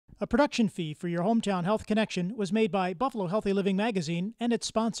A production fee for your Hometown Health Connection was made by Buffalo Healthy Living Magazine and its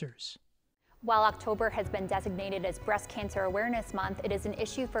sponsors. While October has been designated as Breast Cancer Awareness Month, it is an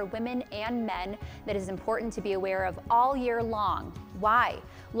issue for women and men that is important to be aware of all year long. Why?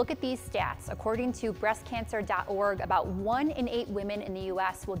 Look at these stats. According to breastcancer.org, about 1 in 8 women in the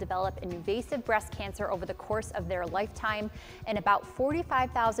U.S. will develop invasive breast cancer over the course of their lifetime, and about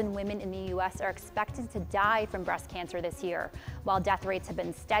 45,000 women in the U.S. are expected to die from breast cancer this year. While death rates have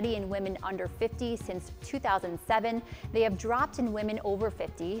been steady in women under 50 since 2007, they have dropped in women over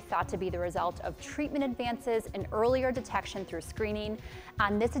 50, thought to be the result of treatment advances and earlier detection through screening.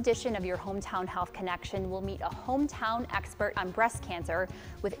 On this edition of your Hometown Health Connection, we'll meet a hometown expert on breast cancer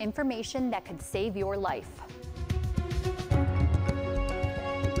with information that could save your life.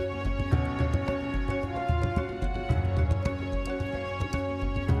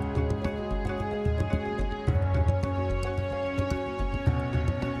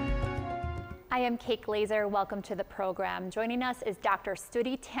 I am Kate Glaser. Welcome to the program. Joining us is Dr.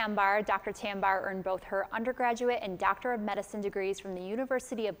 Stuti Tambar. Dr. Tambar earned both her undergraduate and Doctor of Medicine degrees from the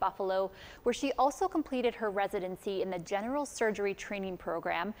University of Buffalo, where she also completed her residency in the General Surgery Training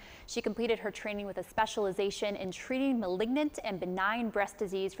Program. She completed her training with a specialization in treating malignant and benign breast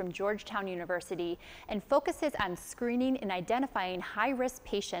disease from Georgetown University and focuses on screening and identifying high-risk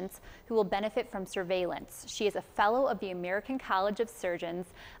patients who will benefit from surveillance. She is a fellow of the American College of Surgeons,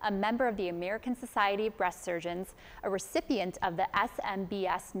 a member of the American Society of Breast Surgeons, a recipient of the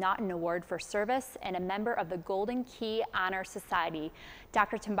SMBS Naughton Award for Service, and a member of the Golden Key Honor Society.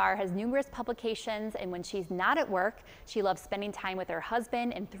 Dr. Tambar has numerous publications, and when she's not at work, she loves spending time with her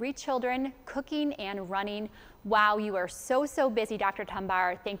husband and 3 children, cooking and running. Wow, you are so busy, Dr.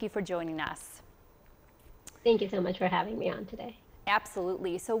 Tambar. Thank you for joining us. Thank you so much for having me on today.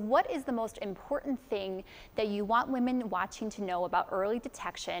 Absolutely. So what is the most important thing that you want women watching to know about early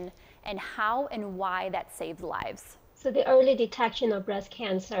detection, and how and why that saves lives? So the early detection of breast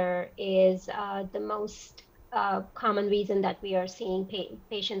cancer is the most common reason that we are seeing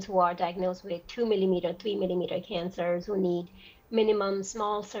patients who are diagnosed with 2 millimeter, 3 millimeter cancers who need minimum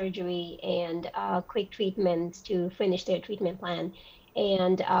small surgery and quick treatments to finish their treatment plan.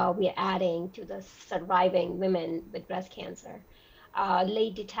 And we're adding to the surviving women with breast cancer.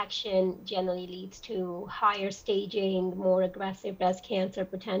 Late detection generally leads to higher staging, more aggressive breast cancer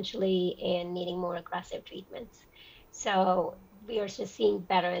potentially, and needing more aggressive treatments. So we are just seeing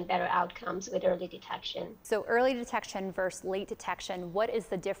better and better outcomes with early detection. So early detection versus late detection, what is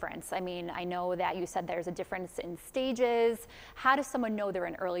the difference? I mean, I know that you said there's a difference in stages. How does someone know they're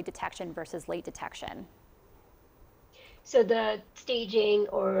in early detection versus late detection? So the staging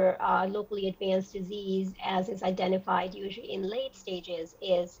or locally advanced disease, as is identified usually in late stages,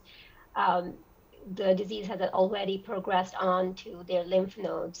 is the disease has already progressed on to their lymph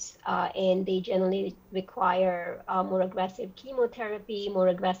nodes, and they generally require more aggressive chemotherapy, more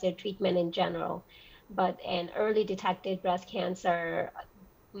aggressive treatment in general. But an early detected breast cancer,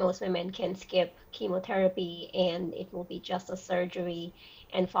 most women can skip chemotherapy, and it will be just a surgery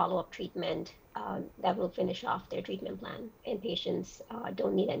and follow-up treatment that will finish off their treatment plan, and patients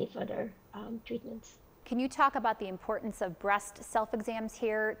don't need any further treatments. Can you talk about the importance of breast self-exams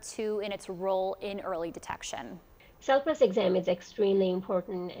here too, in its role in early detection? Self-breast exam is extremely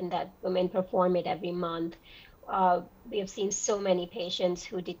important in that women perform it every month. We have seen so many patients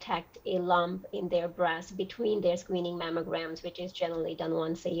who detect a lump in their breast between their screening mammograms, which is generally done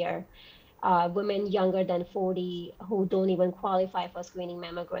once a year. Women younger than 40 who don't even qualify for screening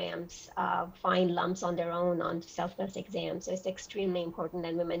mammograms find lumps on their own on self-breast exams. So it's extremely important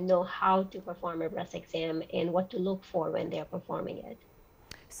that women know how to perform a breast exam and what to look for when they're performing it.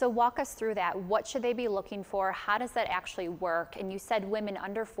 So walk us through that. What should they be looking for? How does that actually work? And you said women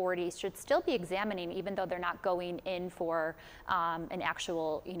under 40 should still be examining even though they're not going in for an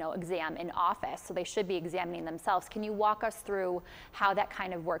actual exam in office. So they should be examining themselves. Can you walk us through how that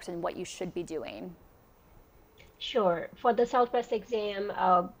kind of works and what you should be doing? Sure. For the self-breast exam,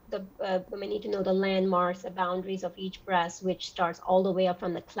 women need to know the landmarks, the boundaries of each breast, which starts all the way up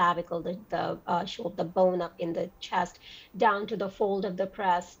from the clavicle, the bone up in the chest, down to the fold of the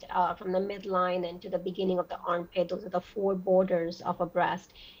breast, from the midline and to the beginning of the armpit. Those are the 4 borders of a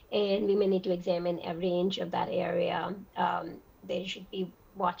breast, and women need to examine every inch of that area. They should be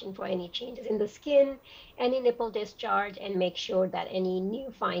watching for any changes in the skin, any nipple discharge, and make sure that any new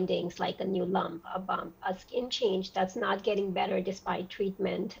findings like a new lump, a bump, a skin change that's not getting better despite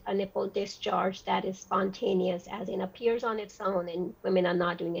treatment, a nipple discharge that is spontaneous, as in appears on its own and women are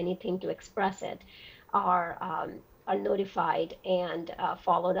not doing anything to express it, are notified and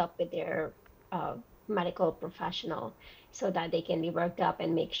followed up with their medical professional. so that they can be worked up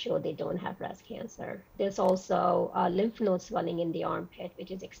and make sure they don't have breast cancer. There's also lymph node swelling in the armpit,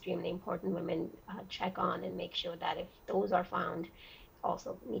 which is extremely important. Women check on and make sure that if those are found,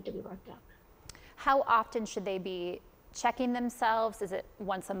 also need to be worked up. How often should they be checking themselves? Is it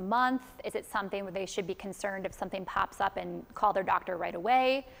once a month? Is it something where they should be concerned if something pops up and call their doctor right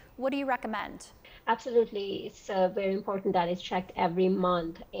away? What do you recommend? Absolutely. It's very important that it's checked every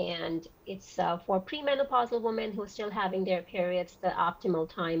month. And it's for premenopausal women who are still having their periods, the optimal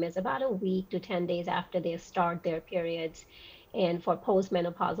time is about a week to 10 days after they start their periods. And for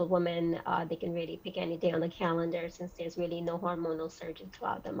postmenopausal women, they can really pick any day on the calendar since there's really no hormonal surges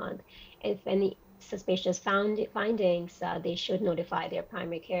throughout the month. If any suspicious findings, they should notify their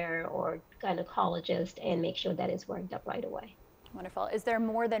primary care or gynecologist and make sure that it's worked up right away. Wonderful. Is there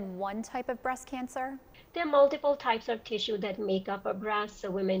more than one type of breast cancer? There are multiple types of tissue that make up a breast, so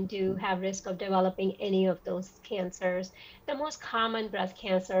women do have risk of developing any of those cancers. The most common breast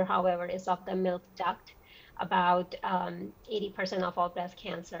cancer, however, is of the milk duct. About 80% of all breast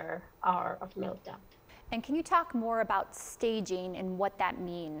cancer are of milk duct. And can you talk more about staging and what that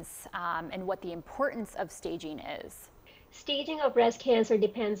means and what the importance of staging is? Staging of breast cancer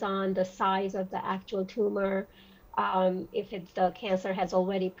depends on the size of the actual tumor. If the cancer has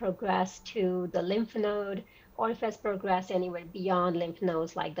already progressed to the lymph node, or if it's progressed anywhere beyond lymph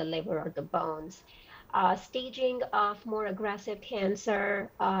nodes like the liver or the bones. Staging of more aggressive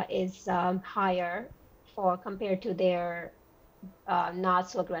cancer is higher compared to their not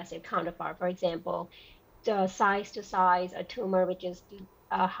so aggressive counterpart. For example, the size to size, a tumor which is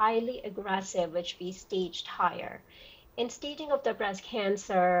highly aggressive, which we staged higher. And staging of the breast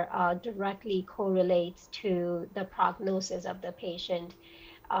cancer directly correlates to the prognosis of the patient.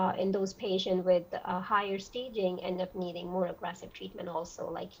 And those patients with higher staging end up needing more aggressive treatment also,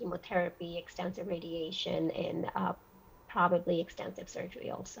 like chemotherapy, extensive radiation, and probably extensive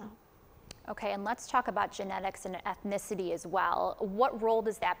surgery also. Okay, and let's talk about genetics and ethnicity as well. What role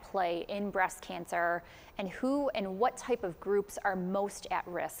does that play in breast cancer, and who and what type of groups are most at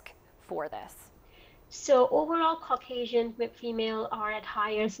risk for this? So overall, Caucasian female are at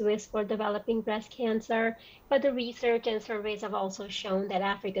highest risk for developing breast cancer, but the research and surveys have also shown that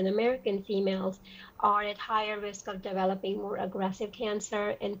African American females are at higher risk of developing more aggressive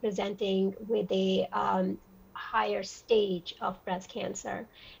cancer and presenting with a higher stage of breast cancer.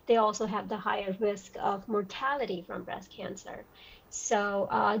 They also have the higher risk of mortality from breast cancer. So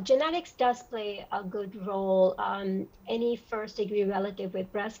genetics does play a good role. Any first-degree relative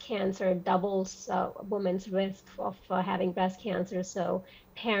with breast cancer doubles a woman's risk of having breast cancer. So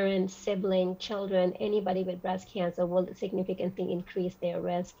parents, siblings, children, anybody with breast cancer will significantly increase their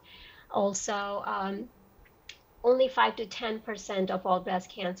risk. Also, only 5 to 10% of all breast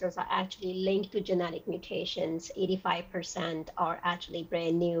cancers are actually linked to genetic mutations. 85% are actually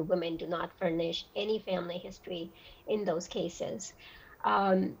brand new. Women do not furnish any family history in those cases.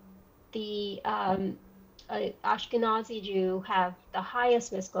 Ashkenazi Jew have the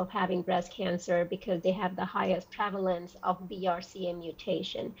highest risk of having breast cancer because they have the highest prevalence of BRCA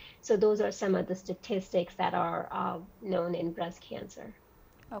mutation. So those are some of the statistics that are known in breast cancer.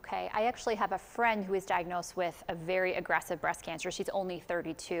 Okay, I actually have a friend who is diagnosed with a very aggressive breast cancer. She's only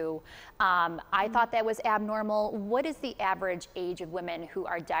 32. I thought that was abnormal. What is the average age of women who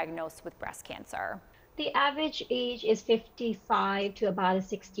are diagnosed with breast cancer? The average age is 55 to about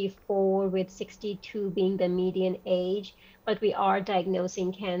 64, with 62 being the median age, but we are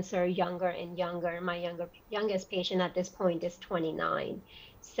diagnosing cancer younger and younger. My youngest patient at this point is 29.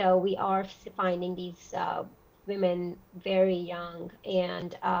 So we are finding these women very young,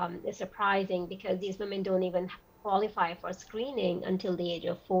 and it's surprising because these women don't even qualify for screening until the age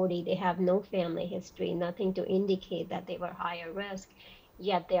of 40. They have no family history, nothing to indicate that they were higher risk,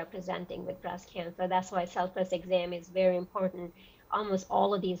 yet they are presenting with breast cancer. That's why self-breast exam is very important. Almost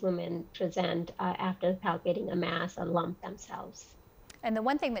all of these women present after palpating a mass, a lump themselves. And the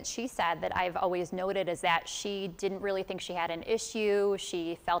one thing that she said that I've always noted is that she didn't really think she had an issue.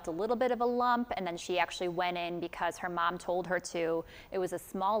 She felt a little bit of a lump, and then she actually went in because her mom told her to. It was a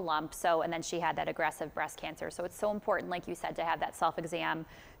small lump, and then she had that aggressive breast cancer. So it's so important, like you said, to have that self-exam.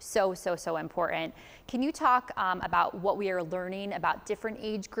 So important. Can you talk about what we are learning about different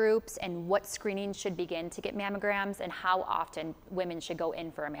age groups and what screening should begin to get mammograms and how often women should go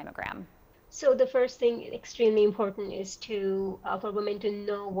in for a mammogram? So the first thing extremely important is for women to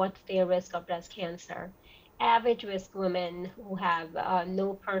know what's their risk of breast cancer. Average risk women who have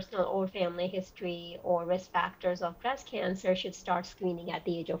no personal or family history or risk factors of breast cancer should start screening at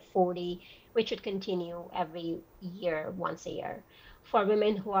the age of 40, which should continue every year, once a year. For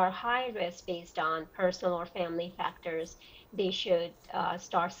women who are high risk based on personal or family factors, they should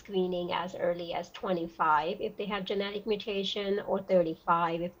start screening as early as 25 if they have genetic mutation, or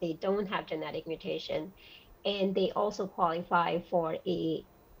 35 if they don't have genetic mutation. And they also qualify for a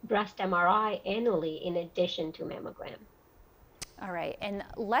breast MRI annually in addition to mammogram. All right, and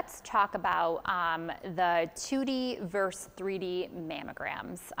let's talk about the 2D versus 3D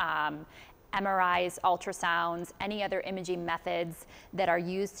mammograms. MRIs, ultrasounds, any other imaging methods that are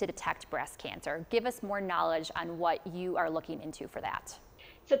used to detect breast cancer. Give us more knowledge on what you are looking into for that.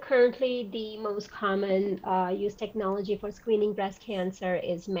 So currently, the most common used technology for screening breast cancer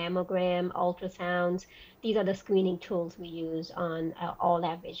is mammogram, ultrasounds. These are the screening tools we use on all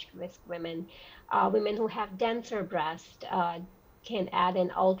average risk women. Women who have denser breast can add an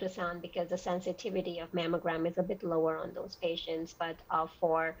ultrasound because the sensitivity of mammogram is a bit lower on those patients. But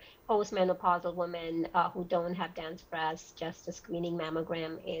for postmenopausal women who don't have dense breasts, just a screening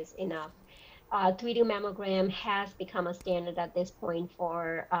mammogram is enough. 3D mammogram has become a standard at this point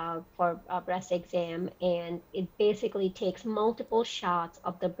for breast exam, and it basically takes multiple shots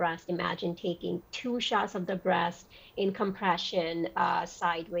of the breast. Imagine taking 2 shots of the breast in compression,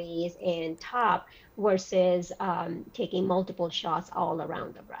 sideways and top, versus taking multiple shots all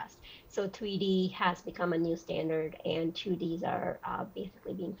around the breast. So 3D has become a new standard, and 2Ds are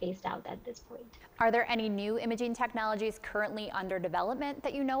basically being phased out at this point. Are there any new imaging technologies currently under development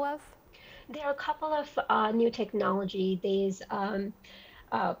that you know of? There are a couple of new technology. There's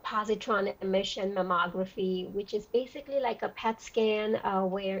positron emission mammography, which is basically like a PET scan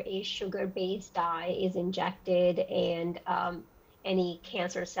where a sugar-based dye is injected, and any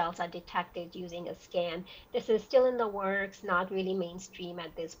cancer cells are detected using a scan. This is still in the works, not really mainstream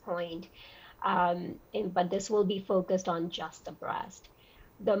at this point, but this will be focused on just the breast.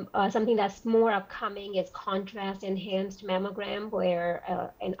 Something that's more upcoming is contrast enhanced mammogram,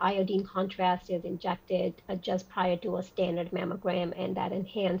 where an iodine contrast is injected just prior to a standard mammogram, and that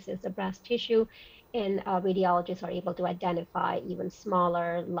enhances the breast tissue, and radiologists are able to identify even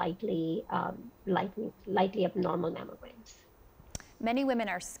smaller, lightly abnormal mammograms. Many women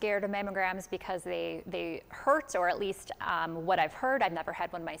are scared of mammograms because they hurt, or at least what I've heard. I've never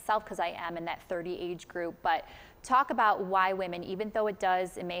had one myself because I am in that 30 age group, but talk about why women, even though it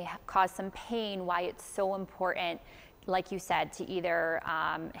may cause some pain, why it's so important, like you said, to either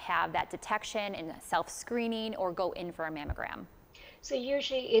have that detection and self-screening or go in for a mammogram. So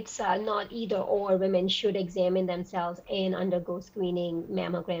usually it's not either or. Women should examine themselves and undergo screening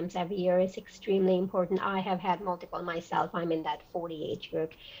mammograms every year. It's extremely important. I have had multiple myself. I'm in that 40 age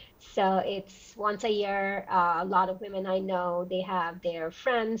group. So it's once a year. A lot of women I know, they have their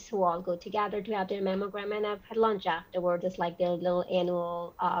friends who all go together to have their mammogram, and have had lunch afterward. It's like their little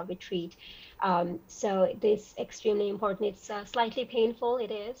annual retreat. So this is extremely important. It's slightly painful,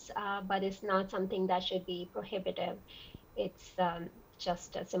 it is, but it's not something that should be prohibitive. It's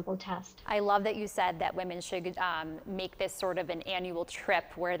just a simple test. I love that you said that women should make this sort of an annual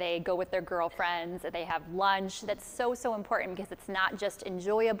trip where they go with their girlfriends, they have lunch. That's so, so important, because it's not just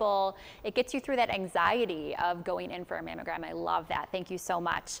enjoyable. It gets you through that anxiety of going in for a mammogram. I love that. Thank you so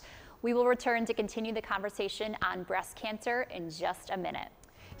much. We will return to continue the conversation on breast cancer in just a minute.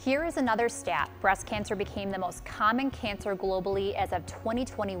 Here is another stat. Breast cancer became the most common cancer globally as of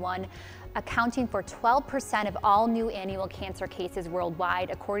 2021, accounting for 12% of all new annual cancer cases worldwide,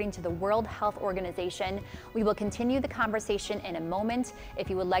 according to the World Health Organization. We will continue the conversation in a moment. If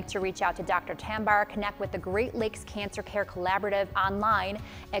you would like to reach out to Dr. Tambar, connect with the Great Lakes Cancer Care Collaborative online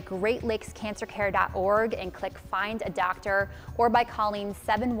at greatlakescancercare.org and click Find a Doctor, or by calling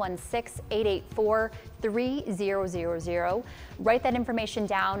 716-884-3000. Write that information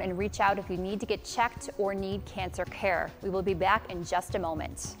down and reach out if you need to get checked or need cancer care. We will be back in just a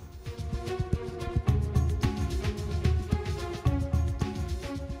moment.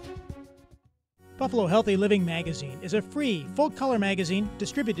 Buffalo Healthy Living Magazine is a free, full-color magazine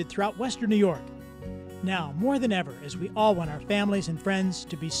distributed throughout Western New York. Now, more than ever, as we all want our families and friends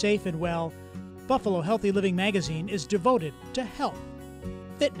to be safe and well, Buffalo Healthy Living Magazine is devoted to health,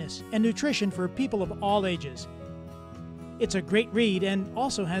 fitness, and nutrition for people of all ages. It's a great read and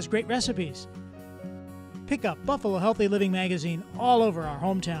also has great recipes. Pick up Buffalo Healthy Living Magazine all over our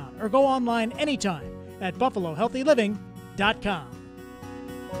hometown, or go online anytime at buffalohealthyliving.com.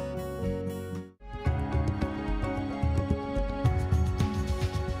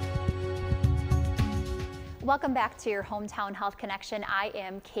 Welcome back to your Hometown Health Connection. I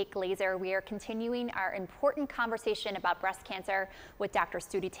am Kate Glaser. We are continuing our important conversation about breast cancer with Dr.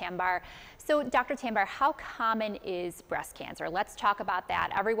 Stuti Tambar. So, Dr. Tambar, how common is breast cancer? Let's talk about that.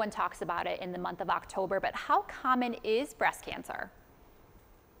 Everyone talks about it in the month of October, but how common is breast cancer?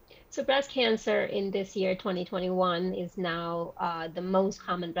 So breast cancer in this year, 2021, is now the most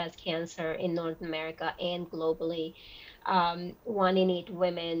common breast cancer in North America and globally. 1 in 8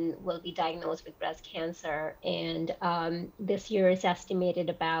 women will be diagnosed with breast cancer, and this year is estimated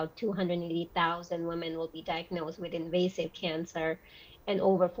about 280,000 women will be diagnosed with invasive cancer, and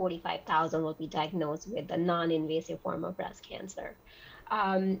over 45,000 will be diagnosed with a non-invasive form of breast cancer.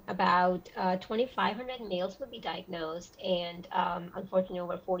 About 2,500 males will be diagnosed, and unfortunately,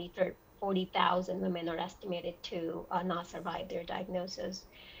 over 40,000 women are estimated to not survive their diagnosis.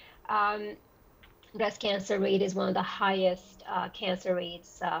 Um, Breast cancer rate is one of the highest cancer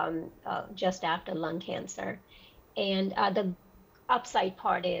rates, just after lung cancer. And the upside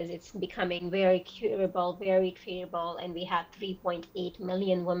part is it's becoming very curable, very treatable, and we have 3.8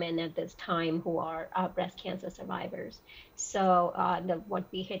 million women at this time who are breast cancer survivors. So what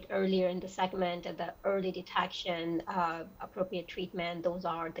we hit earlier in the segment, the early detection, appropriate treatment, those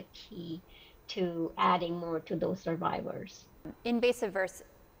are the key to adding more to those survivors. Invasive versus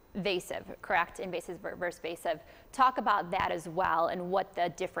invasive, correct? Invasive versus invasive. Talk about that as well and what the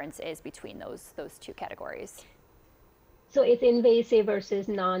difference is between those two categories. So it's invasive versus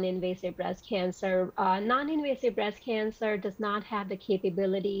non-invasive breast cancer. Non-invasive breast cancer does not have the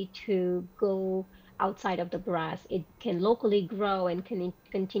capability to go outside of the breast. It can locally grow and can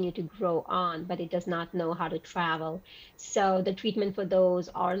continue to grow on, but it does not know how to travel. So the treatment for those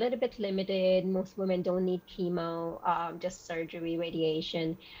are a little bit limited. Most women don't need chemo, just surgery,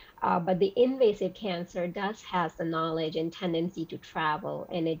 radiation. But the invasive cancer does has the knowledge and tendency to travel,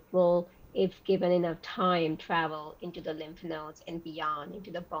 and it will, if given enough time, travel into the lymph nodes and beyond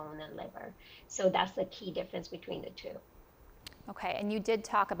into the bone and liver. So that's the key difference between the two. Okay, and you did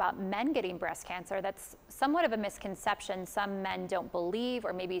talk about men getting breast cancer. That's somewhat of a misconception. Some men don't believe,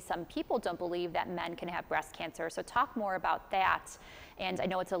 or maybe some people don't believe, that men can have breast cancer. So talk more about that. And I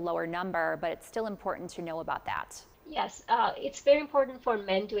know it's a lower number, but it's still important to know about that. Yes, it's very important for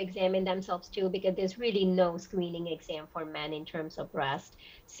men to examine themselves too, because there's really no screening exam for men in terms of breast.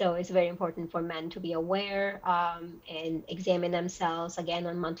 So it's very important for men to be aware and examine themselves again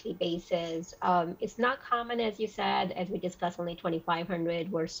on a monthly basis. It's not common, as you said, as we discussed, only 2,500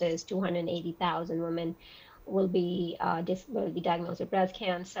 versus 280,000 women will be diagnosed with breast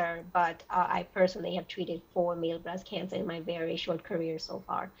cancer. But I personally have treated 4 male breast cancer in my very short career so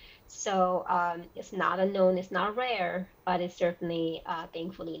far. So it's not unknown, it's not rare, but it's certainly,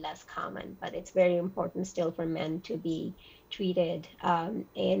 thankfully, less common. But it's very important still for men to be treated.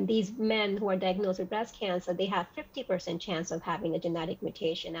 And these men who are diagnosed with breast cancer, they have 50% chance of having a genetic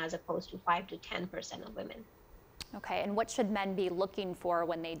mutation as opposed to 5 to 10% of women. Okay, and what should men be looking for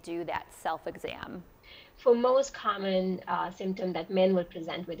when they do that self-exam? For most common symptom that men will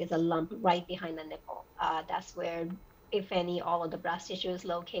present with is a lump right behind the nipple. That's where, if any, all of the breast tissue is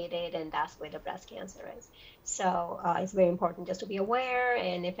located, and that's where the breast cancer is. So it's very important just to be aware,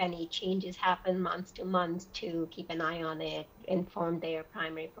 and if any changes happen month to month, to keep an eye on it, inform their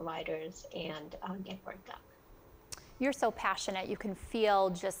primary providers, and get worked up. You're so passionate. You can feel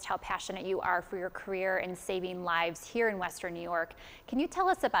just how passionate you are for your career and saving lives here in Western New York. Can you tell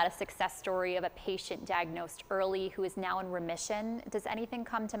us about a success story of a patient diagnosed early who is now in remission? Does anything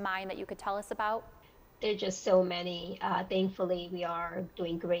come to mind that you could tell us about? There are just so many. Thankfully, we are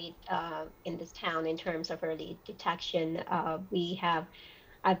doing great in this town in terms of early detection. We have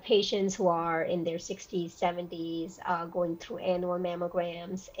patients who are in their 60s, 70s, going through annual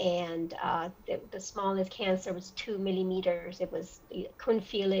mammograms, and the smallest cancer was 2 millimeters. It was, you couldn't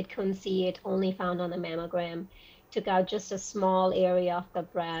feel it, couldn't see it, only found on a mammogram. Took out just a small area of the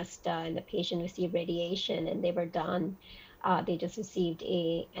breast, and the patient received radiation, and they were done. They just received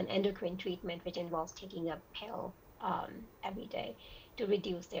an endocrine treatment, which involves taking a pill every day to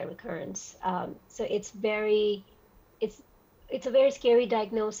reduce their recurrence. So it's a very scary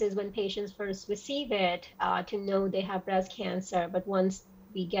diagnosis when patients first receive it, to know they have breast cancer. But once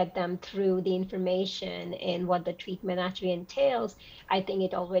we get them through the information and what the treatment actually entails, I think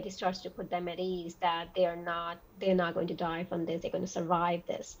it already starts to put them at ease that they're not going to die from this. They're going to survive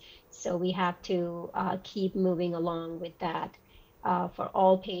this. So we have to keep moving along with that, for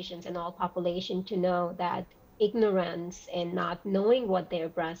all patients and all population to know that ignorance and not knowing what their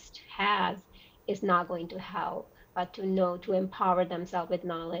breast has is not going to help, but to know, to empower themselves with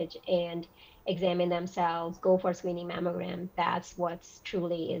knowledge and examine themselves, go for screening mammogram. That's what's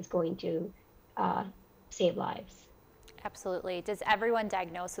truly is going to save lives. Absolutely. Does everyone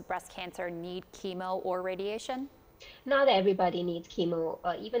diagnosed with breast cancer need chemo or radiation? Not everybody needs chemo,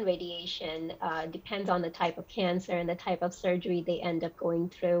 even radiation. Depends on the type of cancer and the type of surgery they end up going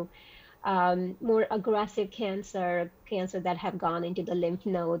through. More aggressive cancer that have gone into the lymph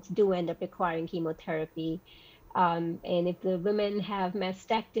nodes do end up requiring chemotherapy. And if the women have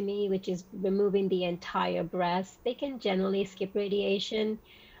mastectomy, which is removing the entire breast, they can generally skip radiation.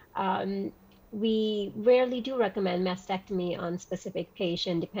 Um, we rarely do recommend mastectomy on specific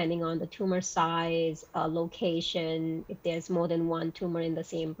patient, depending on the tumor size, location, if there's more than one tumor in the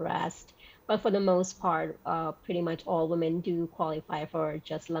same breast. But for the most part, pretty much all women do qualify for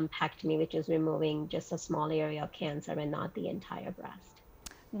just lumpectomy, which is removing just a small area of cancer and not the entire breast.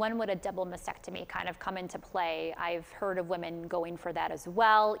 When would a double mastectomy kind of come into play? I've heard of women going for that as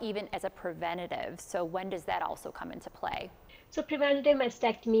well, even as a preventative. So when does that also come into play? So preventative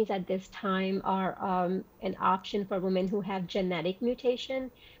mastectomies at this time are an option for women who have genetic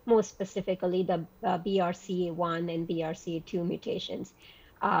mutation, more specifically the BRCA1 and BRCA2 mutations.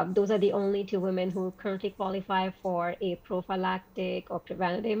 Those are the only two women who currently qualify for a prophylactic or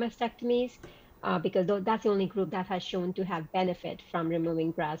preventative mastectomies, because that's the only group that has shown to have benefit from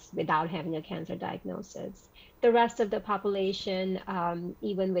removing breasts without having a cancer diagnosis. The rest of the population,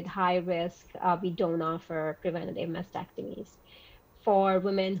 even with high risk, we don't offer preventative mastectomies. For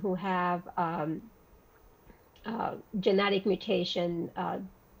women who have genetic mutation,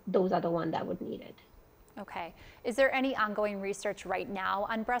 those are the ones that would need it. Okay. Is there any ongoing research right now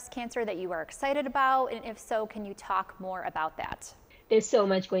on breast cancer that you are excited about? And if so, can you talk more about that? There's so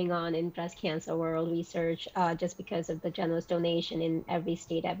much going on in breast cancer world research, just because of the generous donation in every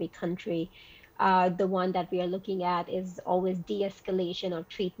state, every country. The one that we are looking at is always de-escalation of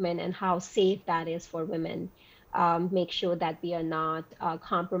treatment and how safe that is for women. Make sure that we are not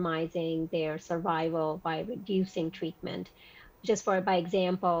compromising their survival by reducing treatment. Just by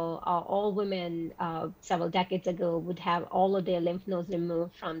example, all women several decades ago would have all of their lymph nodes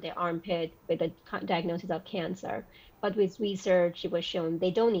removed from their armpit with a diagnosis of cancer. But with research, it was shown they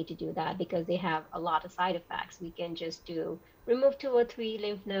don't need to do that because they have a lot of side effects. We can just remove 2 or 3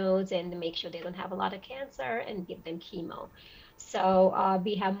 lymph nodes and make sure they don't have a lot of cancer and give them chemo. So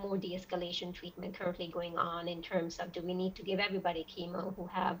we have more de-escalation treatment currently going on in terms of, do we need to give everybody chemo who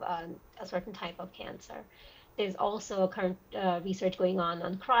have a certain type of cancer? There's also current research going on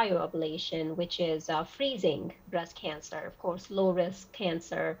cryoablation, which is freezing breast cancer, of course, low risk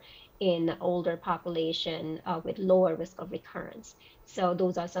cancer in older population with lower risk of recurrence. So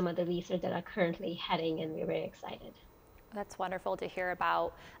those are some of the research that are currently heading, and we're very excited. That's wonderful to hear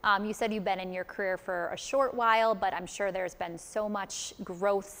about. You said you've been in your career for a short while, but I'm sure there's been so much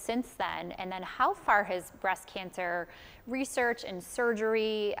growth since then. And then how far has breast cancer research and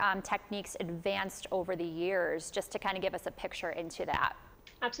surgery techniques advanced over the years, just to kind of give us a picture into that?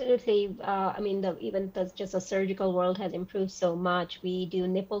 Absolutely. I mean, just the surgical world has improved so much. We do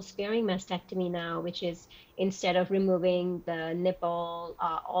nipple sparing mastectomy now, which is instead of removing the nipple,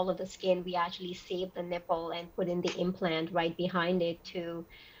 all of the skin, we actually save the nipple and put in the implant right behind it to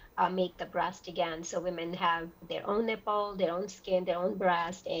make the breast again. So women have their own nipple, their own skin, their own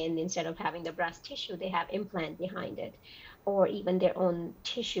breast, and instead of having the breast tissue, they have implant behind it, or even their own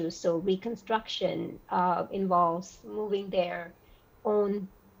tissue. So reconstruction involves moving their own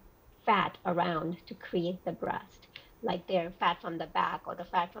fat around to create the breast, like their fat from the back or the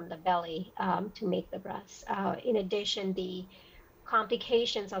fat from the belly to make the breast. In addition, the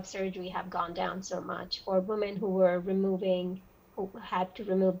complications of surgery have gone down so much. For women who had to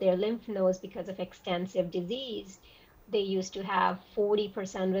remove their lymph nodes because of extensive disease, they used to have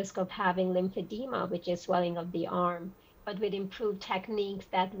 40% risk of having lymphedema, which is swelling of the arm. But with improved techniques,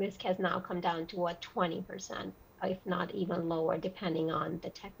 that risk has now come down to 20%. If not even lower, depending on the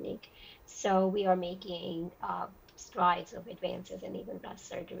technique. So we are making strides of advances in even breast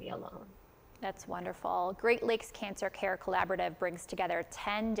surgery alone. That's wonderful. Great Lakes Cancer Care Collaborative brings together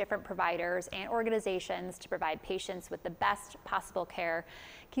 10 different providers and organizations to provide patients with the best possible care.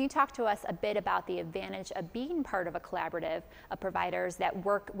 Can you talk to us a bit about the advantage of being part of a collaborative of providers that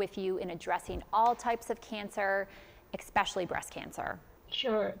work with you in addressing all types of cancer, especially breast cancer?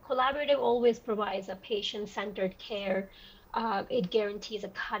 Sure. Collaborative always provides a patient-centered care. It guarantees a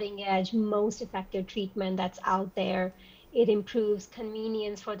cutting-edge, most effective treatment that's out there. It improves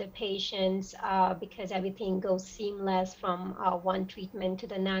convenience for the patients because everything goes seamless from one treatment to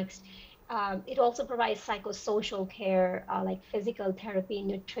the next. It also provides psychosocial care like physical therapy,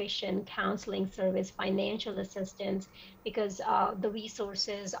 nutrition, counseling service, financial assistance, because the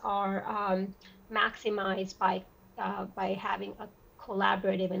resources are maximized by having a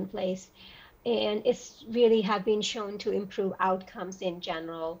collaborative in place, and it's really have been shown to improve outcomes in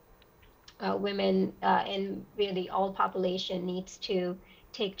general. Women and really all population needs to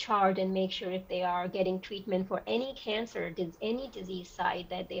take charge and make sure if they are getting treatment for any cancer, any disease site,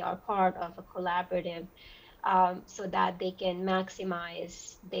 that they are part of a collaborative, so that they can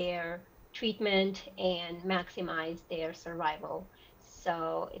maximize their treatment and maximize their survival.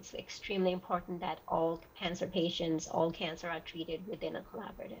 So it's extremely important that all cancer patients, all cancer are treated within a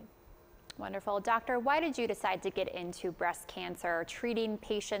collaborative. Wonderful. Doctor, why did you decide to get into breast cancer, treating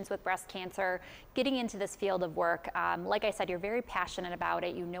patients with breast cancer, getting into this field of work? Like I said, you're very passionate about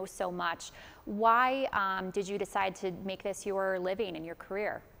it. You know so much. Why did you decide to make this your living and your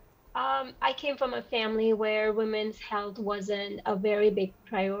career? I came from a family where women's health wasn't a very big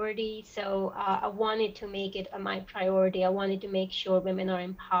priority, so I wanted to make it my priority. I wanted to make sure women are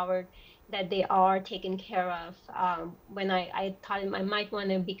empowered, that they are taken care of. When I thought I might want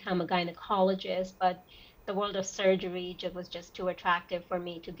to become a gynecologist, but the world of surgery was just too attractive for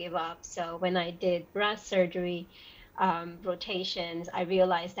me to give up. So when I did breast surgery rotations, I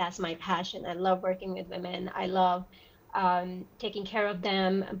realized that's my passion. I love working with women. I love taking care of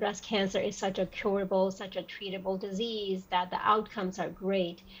them. Breast cancer is such a curable, such a treatable disease that the outcomes are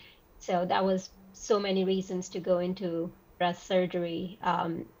great. So that was so many reasons to go into breast surgery.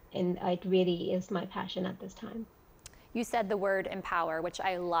 And it really is my passion at this time. You said the word empower, which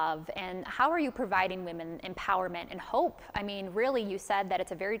I love. And how are you providing women empowerment and hope? I mean, really, you said that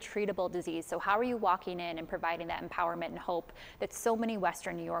it's a very treatable disease. So how are you walking in and providing that empowerment and hope that so many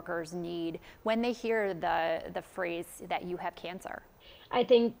Western New Yorkers need when they hear the phrase that you have cancer? I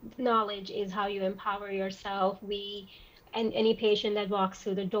think knowledge is how you empower yourself. And any patient that walks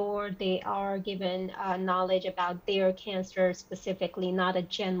through the door, they are given knowledge about their cancer specifically, not a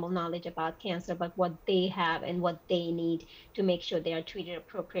general knowledge about cancer, but what they have and what they need to make sure they are treated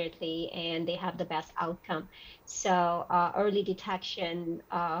appropriately and they have the best outcome. So early detection,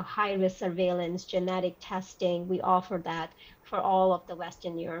 high-risk surveillance, genetic testing, we offer that for all of the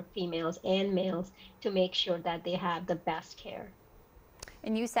Western New York females and males to make sure that they have the best care.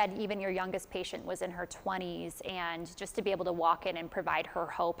 And you said even your youngest patient was in her 20s, and just to be able to walk in and provide her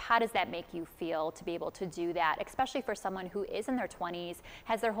hope, how does that make you feel to be able to do that, especially for someone who is in their 20s,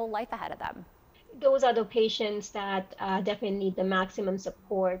 has their whole life ahead of them? Those are the patients that definitely need the maximum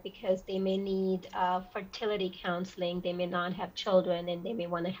support, because they may need fertility counseling. They may not have children and they may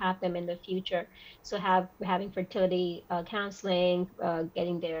want to have them in the future. So having fertility counseling,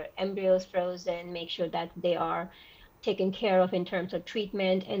 getting their embryos frozen, make sure that they are taken care of in terms of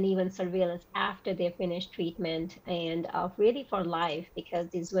treatment and even surveillance after they finish treatment, and really for life, because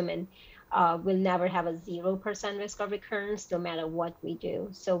these women will never have a 0% risk of recurrence no matter what we do.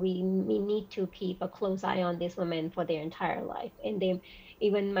 So we need to keep a close eye on these women for their entire life. And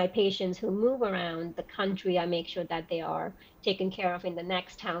even my patients who move around the country, I make sure that they are taken care of in the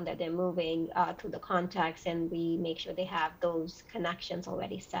next town that they're moving to the contacts, and we make sure they have those connections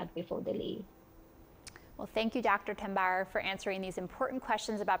already set before they leave. Well, thank you, Dr. Tambar, for answering these important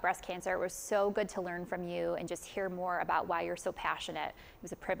questions about breast cancer. It was so good to learn from you and just hear more about why you're so passionate. It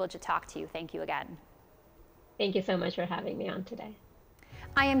was a privilege to talk to you. Thank you again. Thank you so much for having me on today.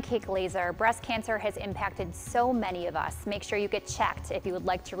 I am Kate Glaser. Breast cancer has impacted so many of us. Make sure you get checked. If you would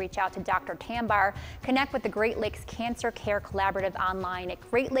like to reach out to Dr. Tambar, connect with the Great Lakes Cancer Care Collaborative online at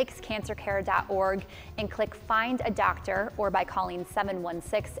greatlakescancercare.org and click Find a Doctor, or by calling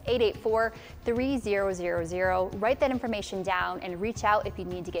 716-884-3000. Write that information down and reach out if you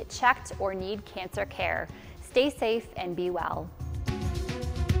need to get checked or need cancer care. Stay safe and be well.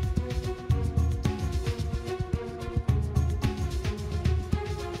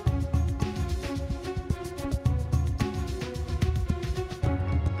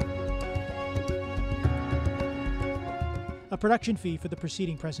 A production fee for the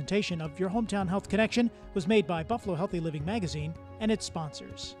preceding presentation of Your Hometown Health Connection was made by Buffalo Healthy Living Magazine and its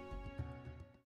sponsors.